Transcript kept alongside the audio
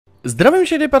Zdravím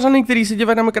všechny pařany, který se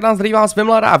dívají na můj kanál, zdraví vás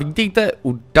Fimlar a vítejte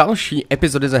u další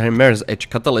epizody ze hry Mirror's Edge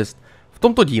Catalyst. V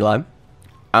tomto díle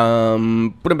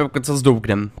budeme pokračovat s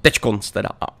Dougnem, teďkonc teda,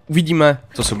 a uvidíme,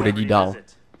 co se bude dít dál.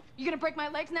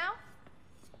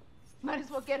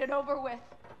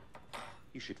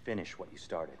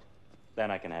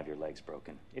 Then I can have your legs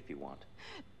broken, if you want.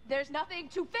 There's nothing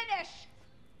to finish!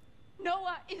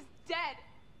 Noah is dead!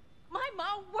 My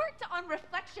mom worked on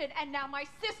Reflection, and now my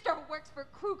sister works for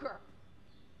Kruger.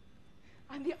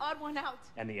 I'm the odd one out.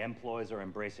 And the employees are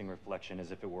embracing Reflection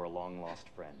as if it were a long-lost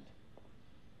friend.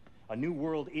 A new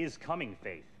world is coming,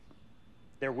 Faith.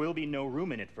 There will be no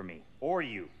room in it for me, or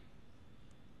you.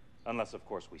 Unless, of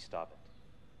course, we stop it.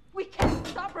 We can't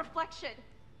stop Reflection!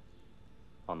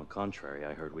 On the contrary,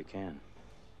 I heard we can.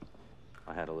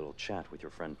 I had a little chat with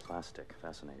your friend Plastic,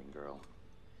 fascinating girl.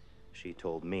 She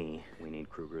told me we need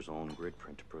Kruger's own grid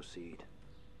print to proceed.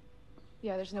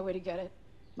 Yeah, there's no way to get it.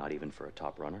 Not even for a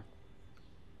top runner?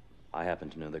 I happen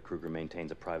to know that Kruger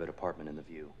maintains a private apartment in the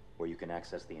View, where you can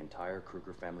access the entire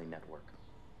Kruger family network.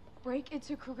 Break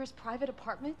into Kruger's private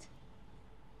apartment?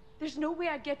 There's no way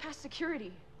I'd get past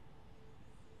security.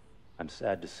 I'm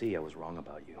sad to see I was wrong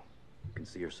about you. You can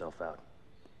see yourself out.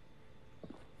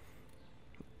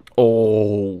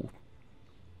 Oh.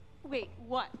 Wait,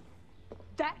 what?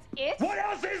 That's it? What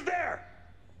else is there?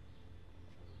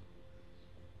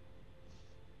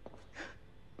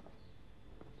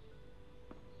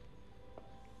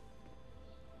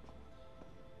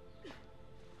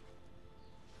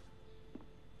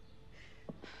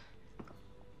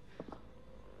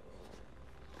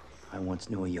 I once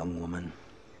knew a young woman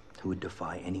who would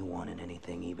defy anyone and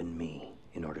anything, even me,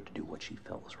 in order to do what she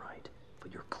felt was right.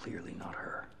 But you're clearly not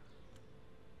her.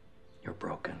 You're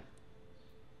broken.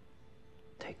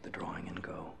 Take the drawing and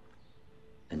go.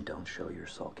 And don't show your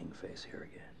sulking face here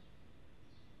again.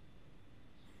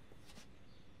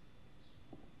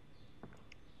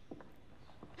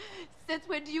 Since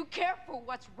when do you care for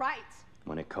what's right?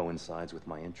 When it coincides with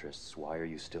my interests, why are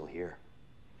you still here?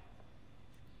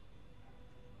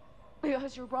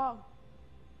 Because you're wrong.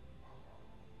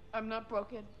 I'm not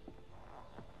broken.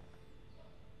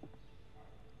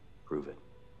 Prove it.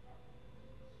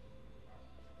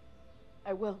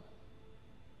 I will.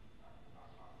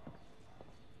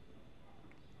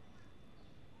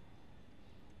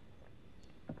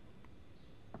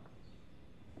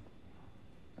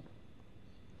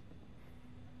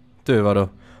 Ty vado.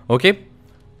 OK.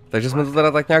 Takže jsme to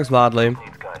teda tak nějak zvládli.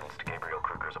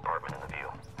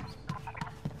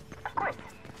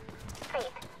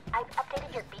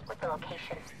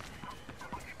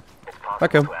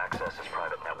 Tak jo.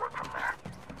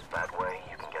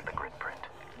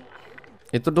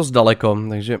 Je to dost daleko,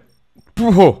 takže...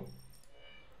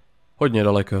 Hodně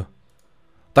daleko.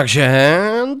 Takže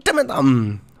jdeme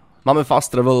tam. Máme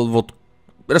fast travel od...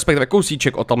 respektive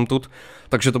kousíček odtamtud,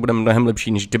 takže to bude mnohem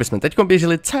lepší, než kdybychom teď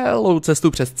běželi celou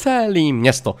cestu přes celé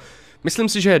město. Myslím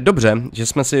si, že je dobře, že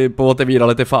jsme si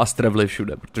pootevírali ty fast travely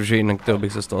všude, protože jinak toho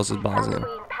bych se z toho asi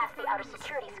zbláznil.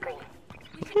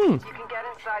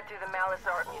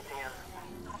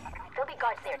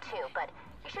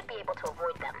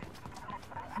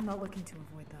 I'm not looking to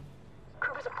avoid them.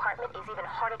 Kruger's apartment is even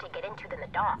harder to get into than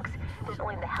the docks. There's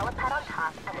only the helipad on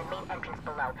top and the main entrance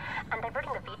below. And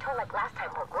diverting the VTOL like last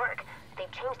time won't work.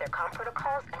 They've changed their comm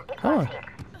protocols and it won't take.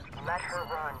 Let her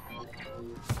run.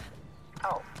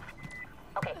 Oh.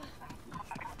 Okay.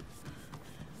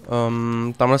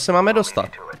 Tamhle se máme dostat.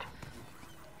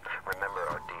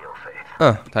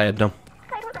 To je jedno.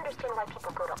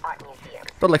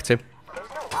 Tohle chci.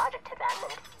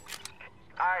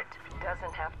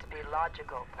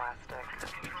 Logical plastic.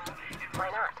 Why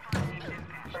not?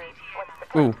 What's the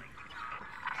point?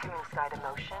 Inside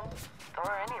emotion,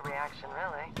 or any reaction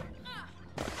really.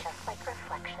 Just like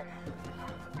reflection.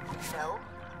 No,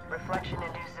 reflection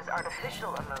induces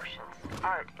artificial emotions.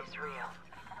 Art is real.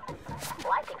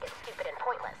 Well, I think it's stupid and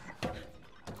pointless.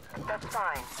 That's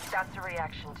fine. That's a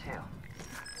reaction too.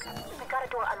 We got a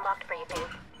door unlocked for you,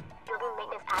 Faith. You'll need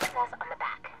maintenance access on the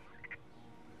back.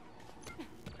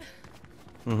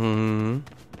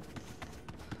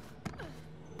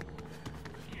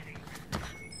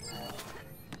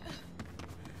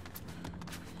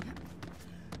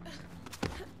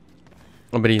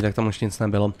 Dobrý, tak tam už nic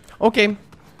nebylo. OK.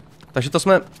 Takže to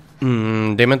jsme,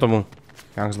 dejme tomu,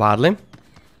 jak zvládli.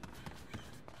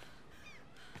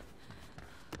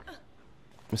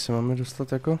 My se máme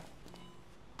dostat jako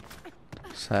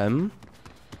sem.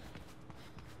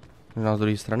 Možná z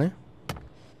druhé strany.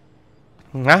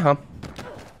 Aha.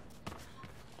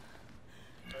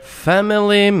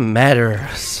 Family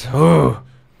matters.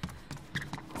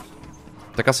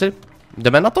 Tak asi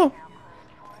jdeme na to.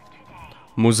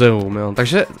 Muzeum, jo.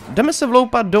 Takže jdeme se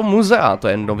vloupat do muzea, to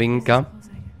je novinka.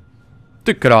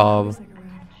 Ty kráv. Best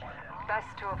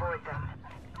to avoid them.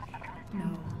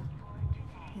 No.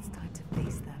 It's time to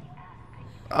face them.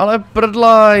 Ale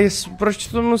prdlaj, proč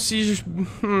to musíš...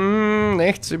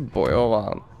 nechci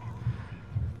bojovat.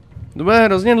 To bude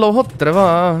hrozně dlouho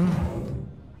trvá.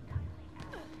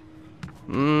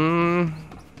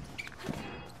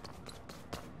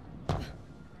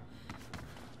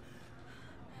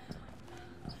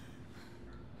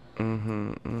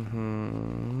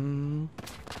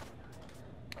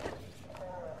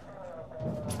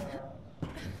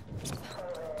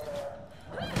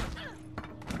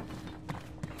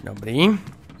 Dobrý.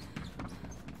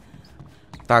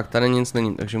 Tak, tady nic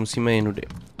není, takže musíme jinudy.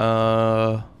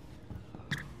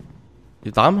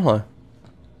 Je tamhle.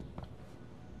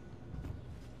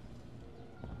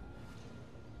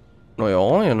 No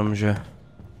jo, jenomže...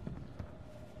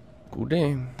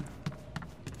 Kudy?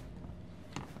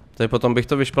 Tady potom bych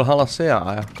to vyšplhal asi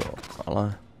já, jako,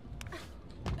 ale...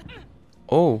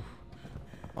 Oh.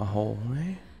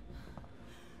 Ahoj.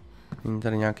 Není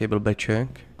tady nějaký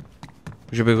blbeček?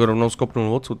 Že bych ho rovnou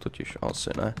skopnul odsud totiž, asi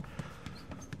ne.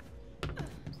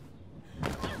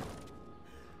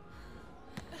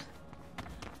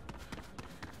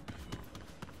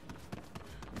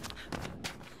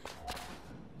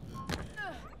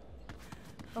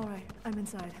 Alright, I'm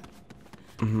inside.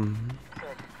 Good.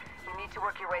 You need to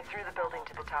work your way through the building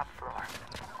to the top floor.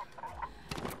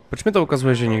 Proč mi to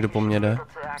ukazuje, že někdo po mně jde? Able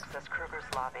to access Kruger's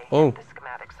lobby. Oh. The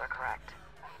schematics are correct.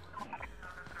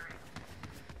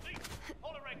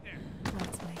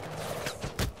 Let's make it.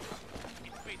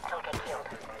 Don't get killed.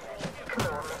 Come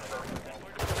on,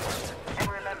 and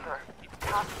remember,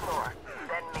 top floor,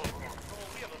 then maintenance.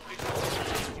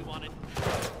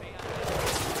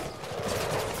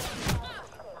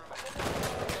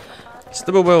 S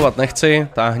tebou bojovat nechci,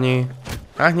 táhni.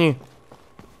 Táhni.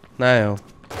 Ne jo.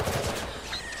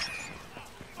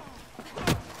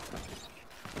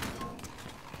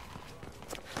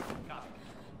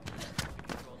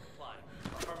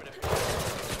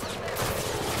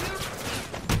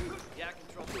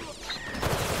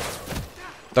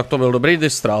 Tak to byl dobrý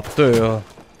distrap, ty jo.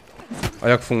 A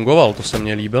jak fungoval, to se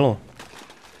mně líbilo.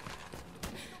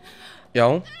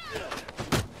 Jo?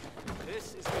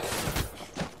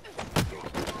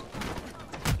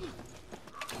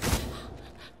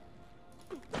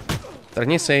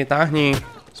 Trhni si, táhni.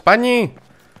 Spadni!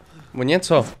 Nebo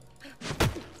něco.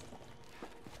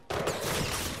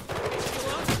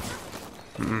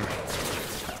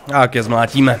 Tak je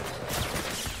zmlátíme.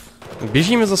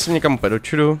 Běžíme zase někam úplně do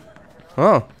čudu.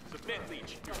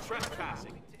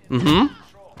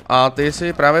 A ty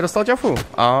si právě dostal ťafu.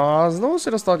 A znovu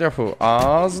si dostal ťafu.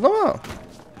 A znova.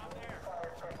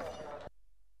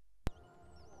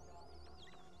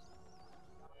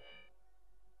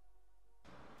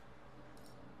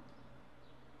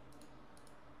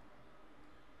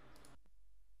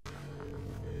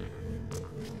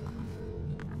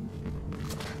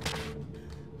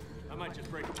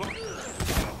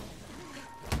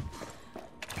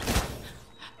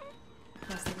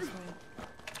 Let's go this way.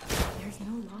 There's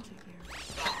no logic here.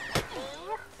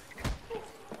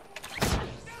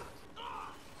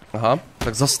 Aha,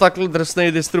 tak zas takhle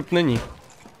drsnej distrupt není.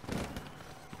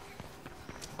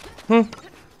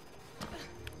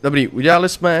 Dobrý, udělali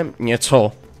jsme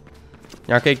něco.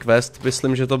 Nějaký quest,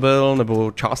 myslím, že to byl,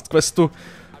 nebo část questu.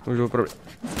 Můžu opravdu...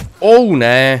 Oh,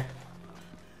 ne.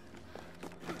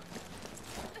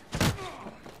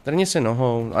 Trhni si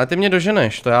nohou, ale ty mě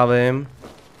doženeš, to já vím.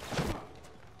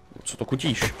 Co to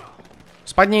kutíš?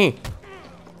 Spadni!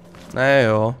 Ne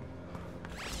jo.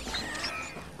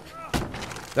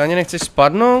 Ty ani nechceš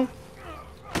spadnout?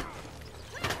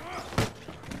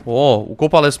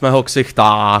 Ukopali jsme ho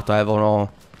ksichtá, to je ono.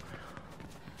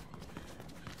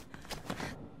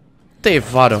 Ty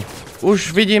vado,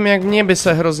 už vidím, jak mě by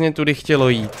se hrozně tudy chtělo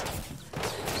jít.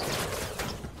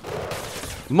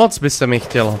 Moc by se mi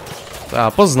chtělo, to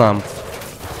já poznám.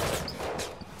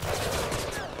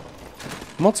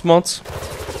 Moc.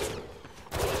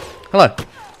 Hele,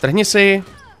 trhni si.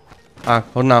 A,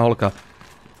 hodná holka.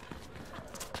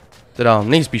 Teda,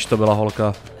 nejspíš to byla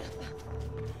holka.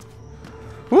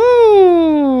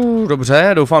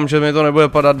 Dobře, doufám, že mi to nebude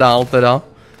padat dál teda.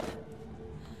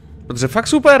 Protože fakt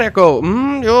super, jako,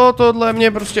 jo, tohle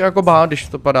mě prostě jako bá, když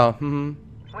to padá.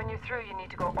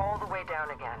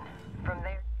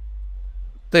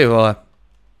 Ty vole.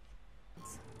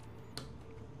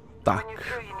 Tak.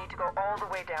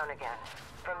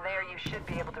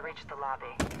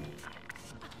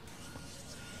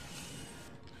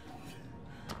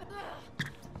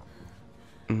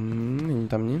 Není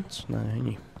tam nic? Ne,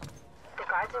 není. The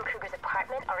guards in Kruger's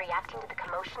apartment are reacting to the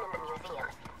commotion in the museum.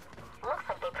 Looks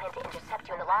like they plan to intercept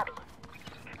you in the lobby.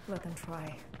 Let them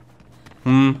try.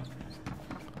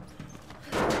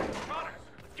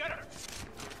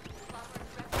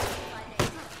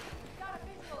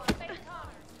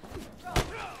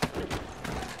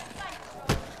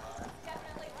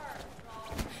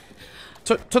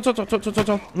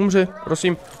 Co? Umři,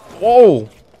 prosím. Wow!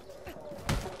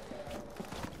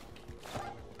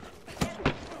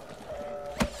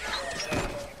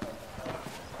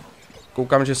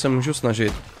 Koukám, že se můžu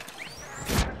snažit.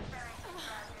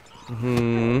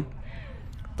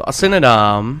 To asi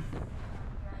nedám.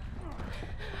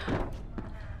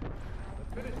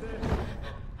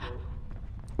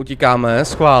 Utíkáme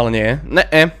schválně.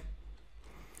 Ne.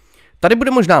 Tady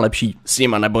bude možná lepší s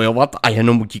nima nebojovat a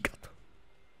jenom utíkat.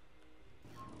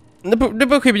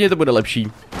 Nepochybně to bude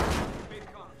lepší.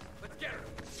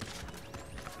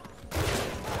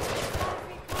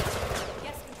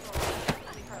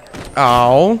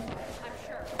 Au.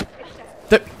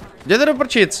 Jděte do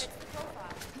prčic.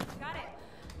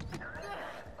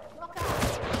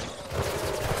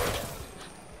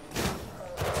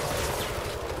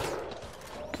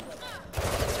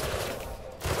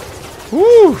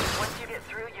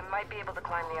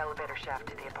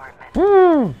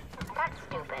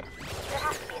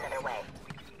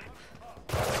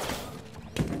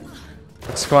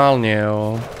 Tak schválně,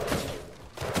 jo.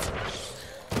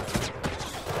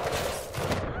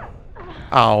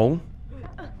 Au.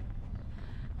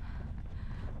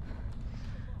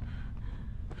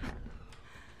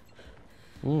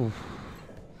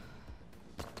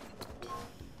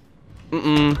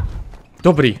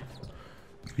 Dobrý.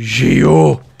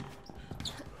 Žiju.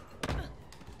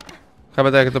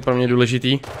 Chápete, jak je to pro mě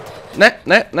důležitý?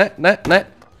 Ne.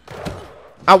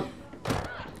 Au.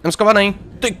 Jsem skovaný.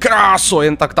 Ty kráso,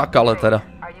 jen tak, ale teda.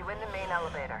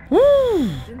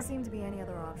 Didn't seem to be any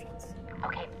other options.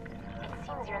 Okay, it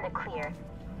seems you're in the clear.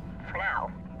 For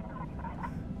now.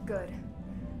 Good.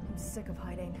 I'm sick of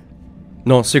hiding.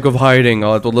 No, sick of hiding,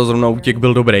 ale tohle zrovna útěk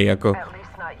byl dobrý, jako. At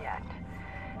least not yet.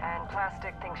 And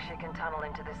Plastic thinks she can tunnel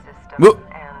into the system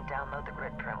and download the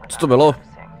grid print. Co to bylo?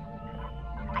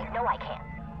 I know I can.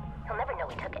 He'll never know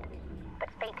we took it. But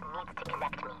Faith needs to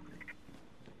connect me.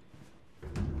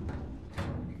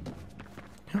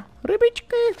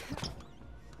 Rybičky.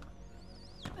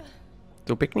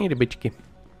 To pěkný rybičky.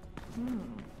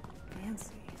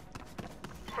 Fancy.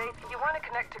 Faith, you want to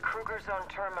connect to Kruger's own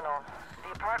terminal.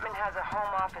 The apartment has a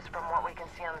home office from what we can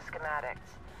see on the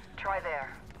schematics. Try there.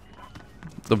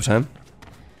 Dobře.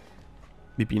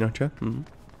 Vypínače.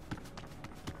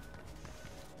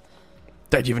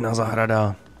 To je divná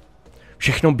zahrada.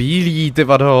 Všechno bílý, ty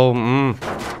vado.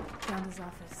 Found his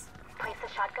office. Place the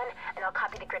shotgun and I'll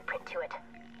copy the grid print to it.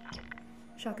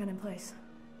 Shotgun in place.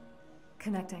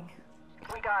 Connecting.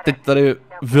 We got Teď it. tady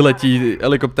vyletí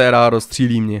helikoptéra a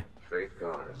rozstřílí mě. Faith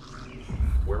gone.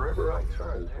 Wherever I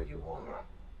turned, had you on.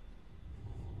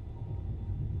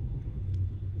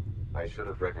 I should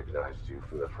have recognized you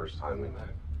from the first time we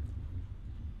met.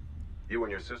 You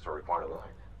and your sister are quite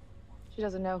alike. She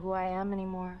doesn't know who I am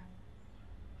anymore.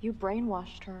 You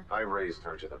brainwashed her. I raised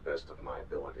her to the best of my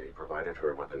ability, provided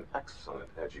her with an excellent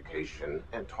education,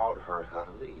 and taught her how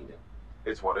to lead.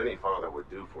 It's what any father would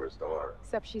do for his daughter.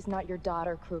 Except she's not your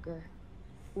daughter, Kruger.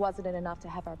 Wasn't it enough to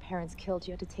have our parents killed?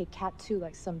 You had to take Cat too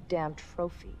like some damn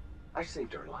trophy. I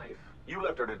saved her life. You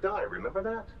left her to die, remember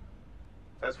that?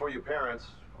 As for your parents,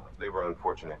 they were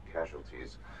unfortunate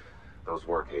casualties. Those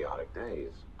were chaotic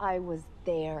days. I was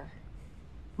there.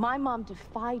 My mom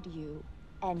defied you,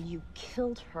 and you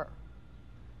killed her.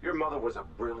 Your mother was a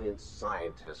brilliant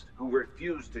scientist who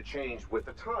refused to change with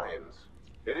the times.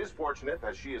 It is fortunate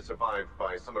that she is survived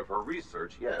by some of her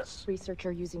research, yes. Research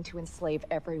you're using to enslave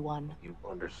everyone. You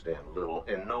understand little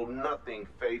and know nothing,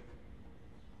 Faith.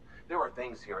 There are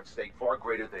things here at stake far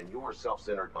greater than your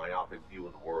self-centered myopic view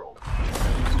of the world.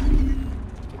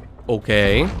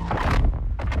 Okay.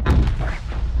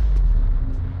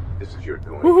 This is your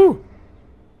doing. Woohoo!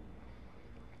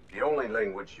 The only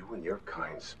language you and your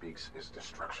kind speaks is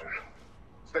destruction.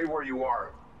 Stay where you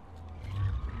are.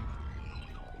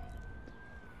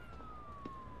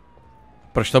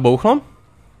 Proč to bouchlo?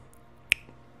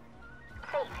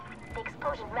 Faith, the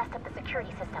explosion messed up the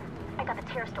security system. I got the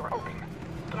terrace door open.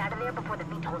 Get out of there before the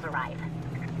VTOLs arrive.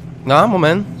 No,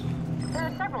 moment. There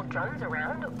are several drones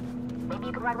around. Maybe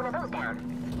you could ride one of those down.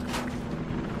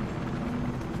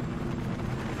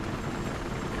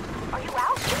 Are you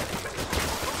out?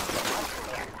 From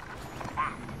there.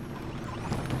 Fast.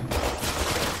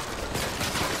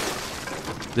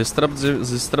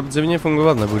 Disruptivně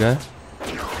fungovat nebude.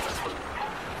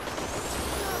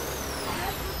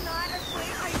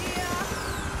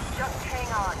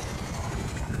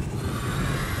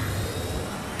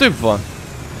 Ty vole.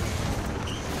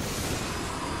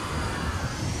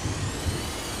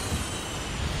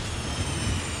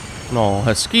 No,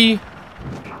 hezký.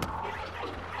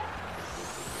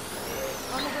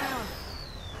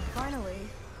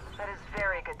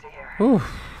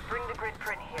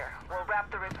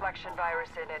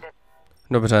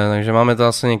 Dobře, takže máme to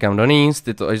asi někam doníst,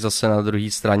 je to až zase na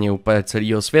druhé straně úplně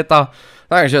celého světa,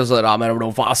 takže se dáme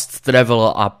rovnou fast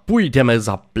travel a půjdeme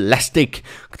za plastik,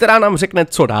 která nám řekne,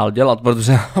 co dál dělat,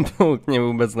 protože absolutně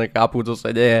vůbec nechápu, co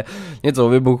se děje, něco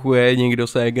vybuchuje, někdo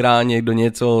se hrá, někdo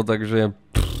něco, takže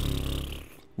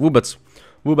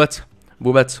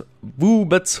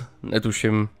vůbec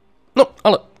netuším, no,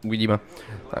 ale uvidíme,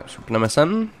 tak šupneme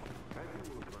sem,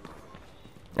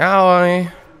 ahoj.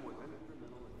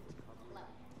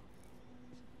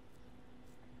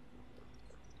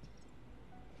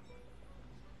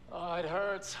 It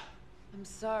hurts. I'm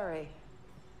sorry.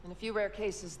 In a few rare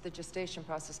cases, the gestation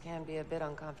process can be a bit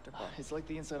uncomfortable. It's like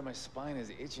the inside of my spine is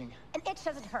itching. An itch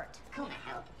doesn't hurt. Gonna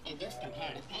help induce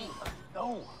comparative pain.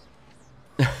 No.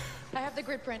 I have the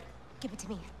grid print. Give it to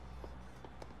me.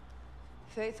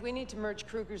 Faith, we need to merge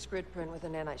Kruger's grid print with a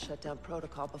nanite shutdown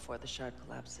protocol before the shard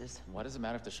collapses. Why does it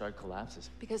matter if the shard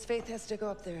collapses? Because Faith has to go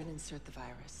up there and insert the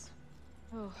virus.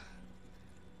 Oh.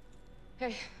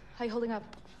 Hey, how you holding up?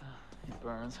 It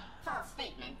burns. False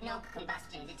statement. No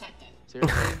combustion detected.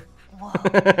 Seriously? Whoa.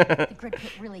 The grid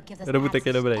print really gives us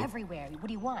access everywhere. What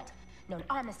do you want? Known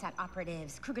Amistad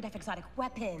operatives, Kruger-Def exotic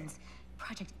weapons,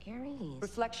 Project Ares.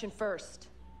 Reflection first.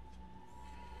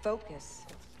 Focus.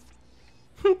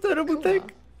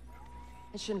 Robotek.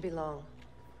 It shouldn't be long.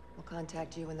 We'll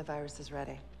contact you when the virus is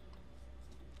ready.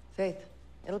 Faith,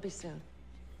 it'll be soon.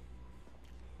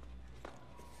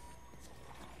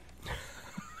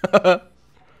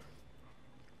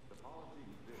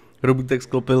 Robotek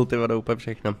sklopil ty vado úplně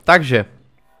všechno. Takže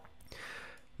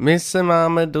my se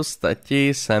máme dostat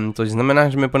sem, což znamená,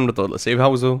 že my půjdeme do tohohle safe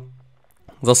houseu.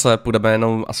 Zase půjdeme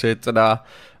jenom asi teda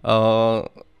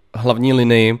hlavní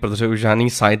linii, protože už žádný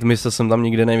side mise jsem tam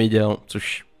nikdy neviděl,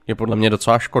 což je podle mě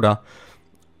docela škoda.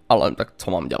 Ale tak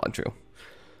co mám dělat, že jo?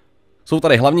 Jsou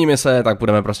tady hlavní mise, tak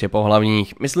půjdeme prostě po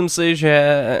hlavních. Myslím si,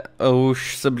 že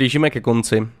už se blížíme ke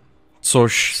konci.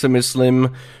 Což si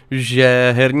myslím,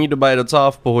 že herní doba je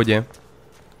docela v pohodě.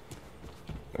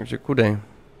 Takže kudy?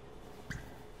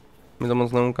 Mi to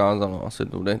moc neukázalo, asi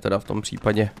tudy, teda v tom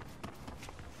případě.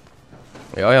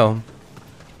 Jo.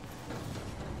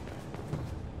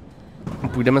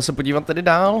 Půjdeme se podívat tedy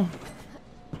dál.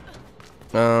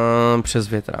 Přes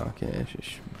větrák,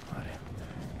 ježiš.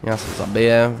 Já se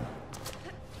zabije.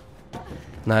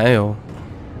 Ne jo.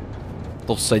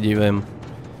 To se divím.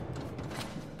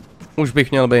 Už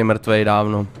bych měl být mrtvej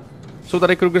dávno. Jsou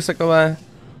tady Krugersekové?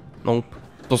 Nope.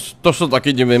 To se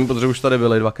taky divím, protože už tady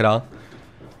byli dvakrát.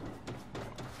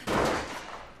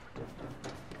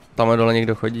 Tam dole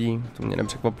někdo chodí, to mě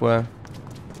nepřekvapuje.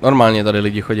 Normálně tady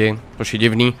lidi chodí, to je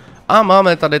divný. A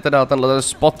máme tady teda tenhle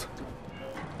spot.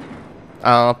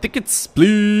 Tickets,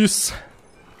 please.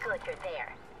 Good, you're there.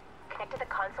 Connect to the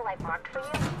console I've marked for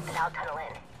you, and I'll tunnel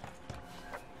in.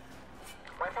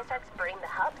 Once I start spurring the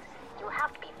hubs, you'll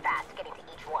have to be fast getting to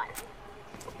each one.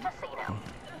 Just so you know.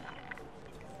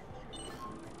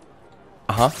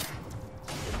 Aha.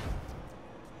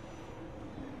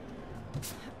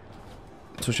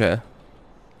 Cože?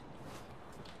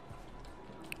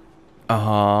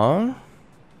 Aha.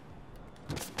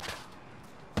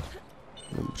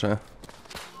 Dobře.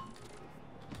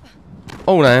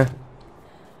 Ne.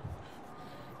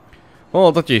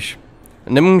 Totiž.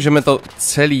 Nemůžeme to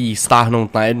celý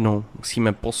stáhnout najednou.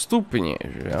 Musíme postupně,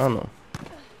 že ano.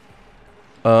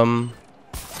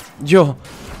 Jo.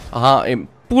 Aha, i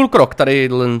půl krok tady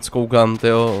len zkoukám,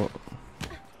 tyjo.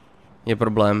 Je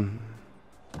problém.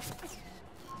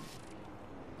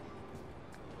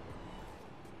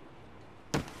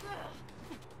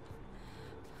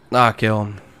 Tak jo.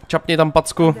 Čapni tam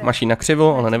packu, máš jí na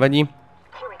křivo, ale nevadí.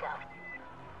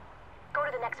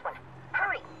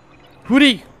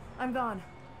 Hurry!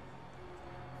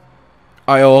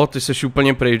 A jo, ty jsi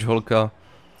úplně pryč, holka.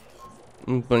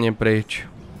 Úplně pryč.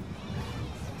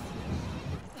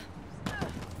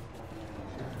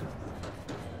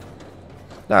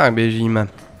 Tak, běžíme.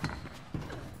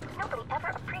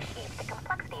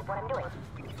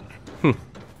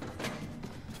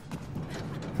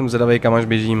 Jsem zvědavej, kam až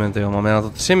běžíme, tyjo. Máme na to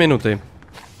 3 minuty.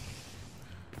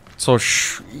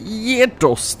 Což je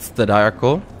dost teda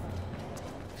jako.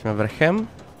 Jsme vrchem.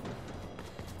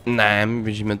 Ne, my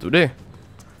běžíme tudy.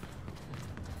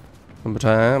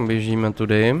 Dobře, běžíme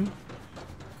tudy.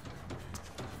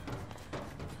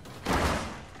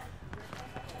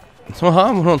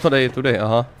 Aha, ono to jde tudy,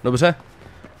 aha, dobře.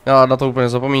 Já na to úplně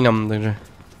zapomínám, takže.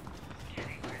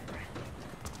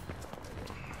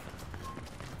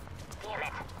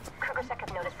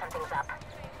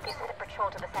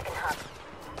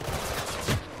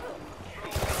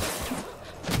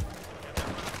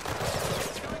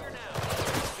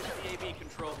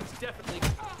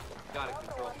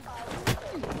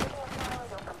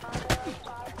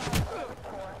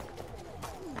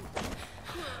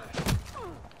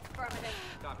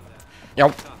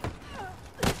 Jo.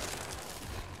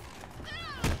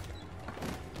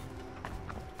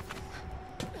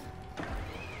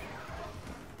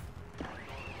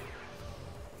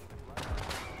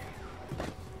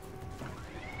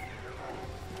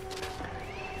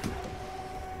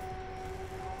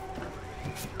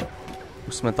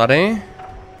 Už jsme tady.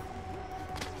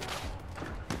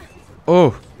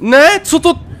 Oh, ne, co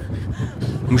to?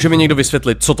 Může mi někdo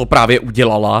vysvětlit, co to právě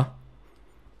udělala?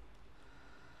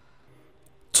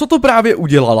 Co to právě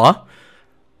udělala?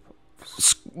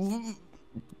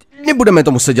 Nebudeme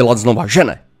to muset dělat znova, že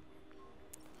ne?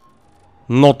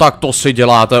 No tak to si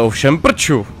děláte ovšem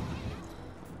prču.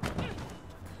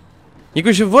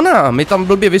 Jakože ona mi tam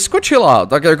blbě vyskočila,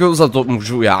 tak jako za to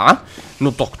můžu já?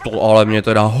 No tak to ale mě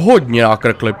teda hodně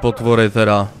nakrkly potvory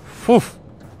teda. Fuf.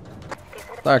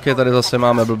 Tak je tady zase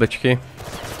máme blbečky.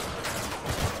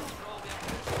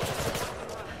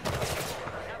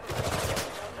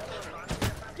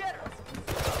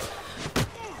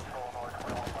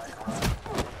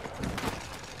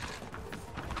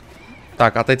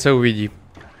 Tak a teď se uvidí.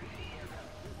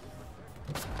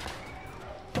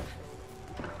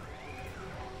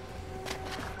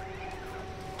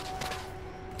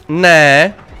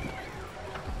 Ne.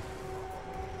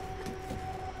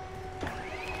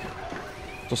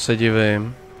 To se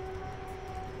divím.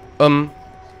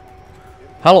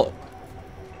 Halo.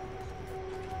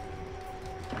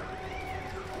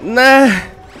 Ne.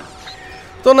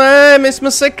 To ne, my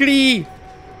jsme seklí.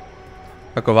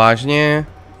 Jako vážně.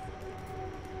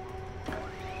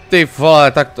 Ty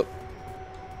vole, tak to...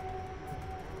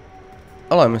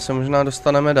 Ale my se možná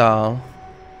dostaneme dál.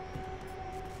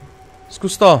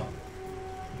 Zkus to.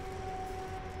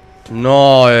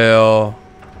 No jo.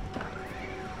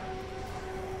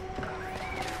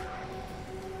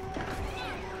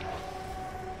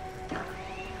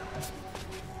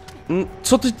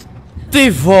 Co ty... Ty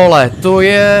vole, to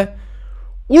je...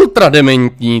 Ultra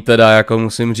dementní teda, jako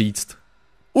musím říct.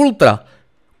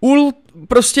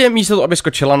 Prostě místo toho, aby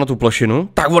skočila na tu plošinu,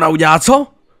 tak ona udělá co?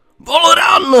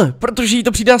 Wallrun! Protože jí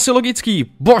to přijde asi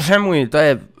logický. Bože můj, to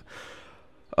je...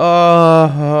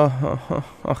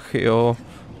 Ach jo.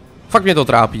 Fakt mě to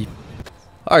trápí.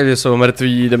 A když jsou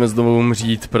mrtví, jdeme znovu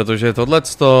umřít, protože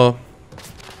tohleto...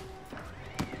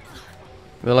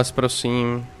 Vylez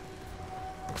prosím.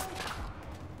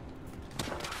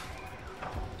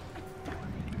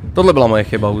 Tohle byla moje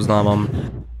chyba, uznávám.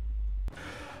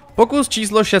 Pokus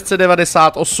číslo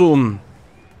 698.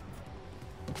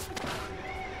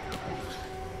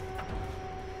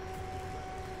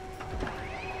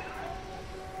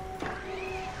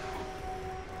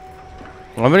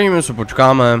 Dobrý, my se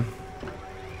počkáme.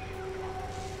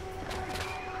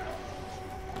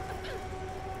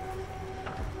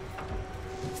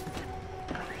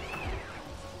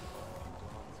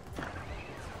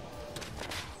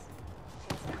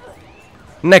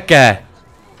 Neké.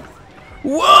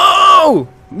 Wow!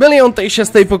 Miliontej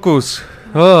šestý pokus.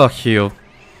 Ach jo.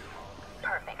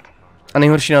 A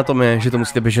nejhorší na tom je, že to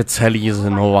musíte běžet celý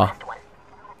znova.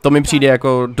 To mi přijde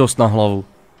jako dost na hlavu.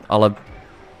 Ale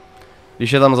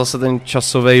když je tam zase ten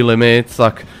časový limit,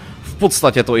 tak v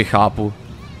podstatě to i chápu.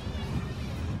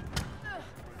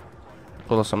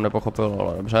 To jsem nepochopil,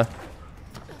 ale dobře.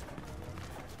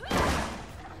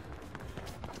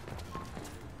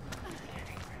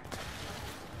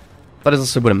 Tady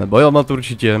zase budeme bojovat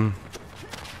určitě.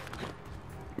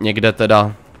 Někde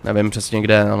teda, nevím přesně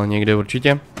kde, ale někde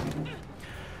určitě.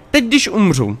 Teď když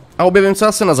umřu a objevím se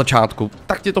asi na začátku,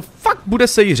 tak ti to fakt bude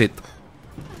sejřit.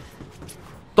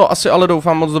 To asi ale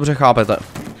doufám moc dobře chápete.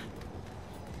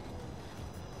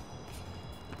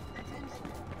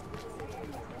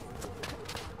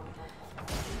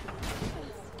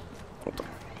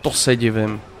 To se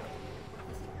divím.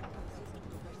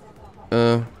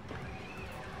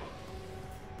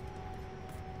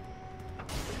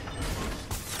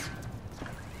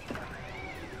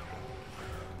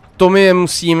 To my je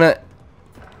musíme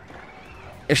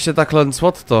ještě takhle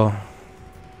cvot to.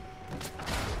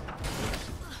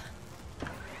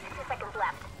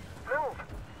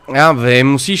 Já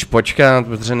vím, musíš počkat,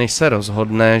 protože než se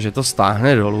rozhodne, že to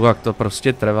stáhne dolů, jak to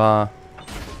prostě trvá.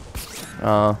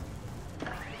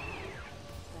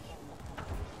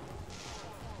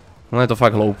 No je to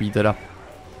fakt hloupý teda.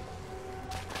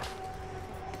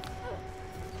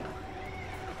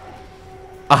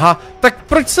 Aha, tak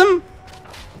proč jsem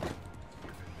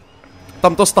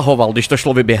tam to stahoval, když to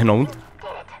šlo vyběhnout?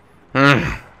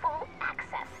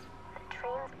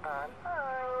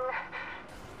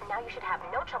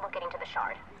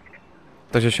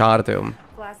 Takže shard, jo.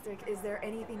 Plastic, is there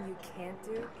anything you can't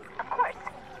do? Of course.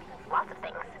 Lots of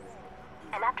things.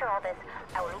 And after all this,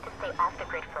 I will need to stay off the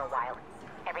grid for a while.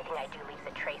 Everything I do leaves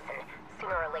a trace, and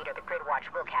sooner or later the grid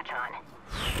watch will catch on.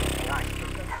 They are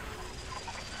stupid.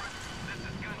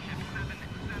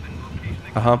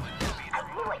 Aha. I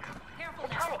knew it.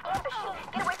 They're trying to ambush me.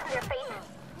 Get away from their faces.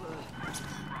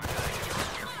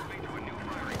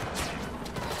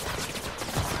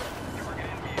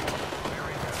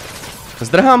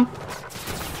 Zdrhám.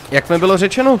 Jak mi bylo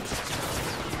řečeno.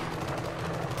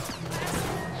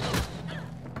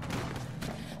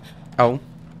 Au.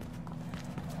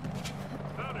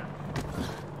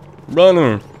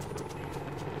 Runner.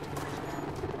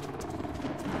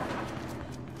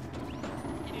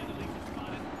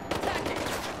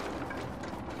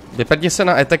 Vypadni se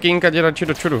na attacking a jdi radši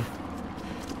do čudu.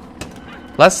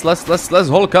 Les,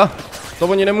 holka. To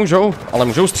oni nemůžou, ale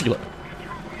můžou střílet.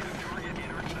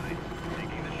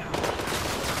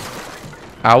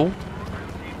 Au.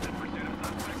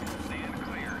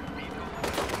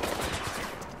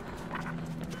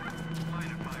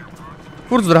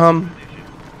 Furt zdrhám.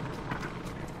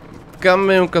 Kam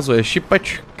mi ukazuje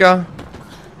šipečka?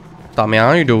 Tam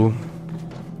já jdu.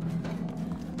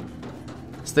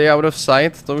 Stay out of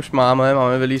sight, to už máme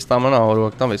vylízt tam nahoru,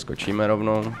 jak tam vyskočíme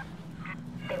rovnou.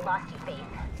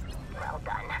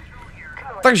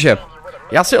 Takže,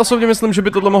 já si osobně myslím, že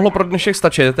by tohle mohlo pro dnešek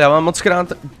stačit, já vám moc krát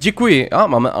děkuji. A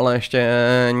máme ale ještě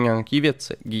nějaký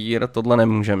věci. Gear, tohle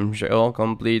nemůžem, že jo,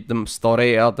 complete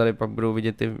story a tady pak budou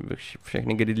vidět ty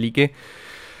všechny gridlíky.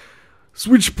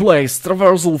 Switch place,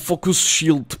 traversal, focus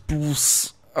shield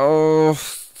plus,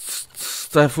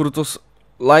 to je furt to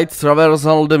light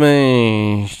traversal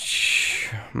damage.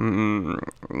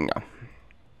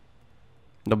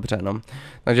 Dobře, no.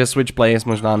 Takže switch place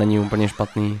možná není úplně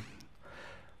špatný.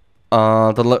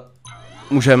 A tohle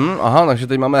můžem, aha, takže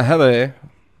tady máme heavy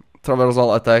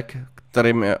traversal attack,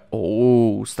 kterým je,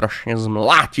 strašně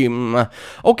zmlátím.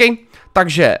 OK,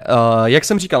 takže, jak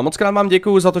jsem říkal, moc krát vám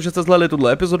děkuju za to, že jste zhlédli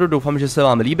tuhle epizodu, doufám, že se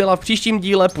vám líbila. V příštím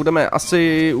díle půjdeme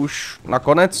asi už na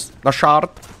konec, na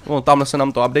shard, no, tamhle se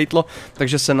nám to updatelo,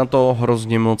 takže se na to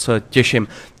hrozně moc těším.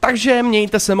 Takže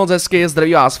mějte se moc hezky,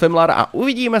 zdraví vás Fimlar a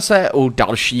uvidíme se u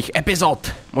dalších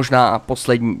epizod, možná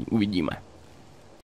poslední uvidíme.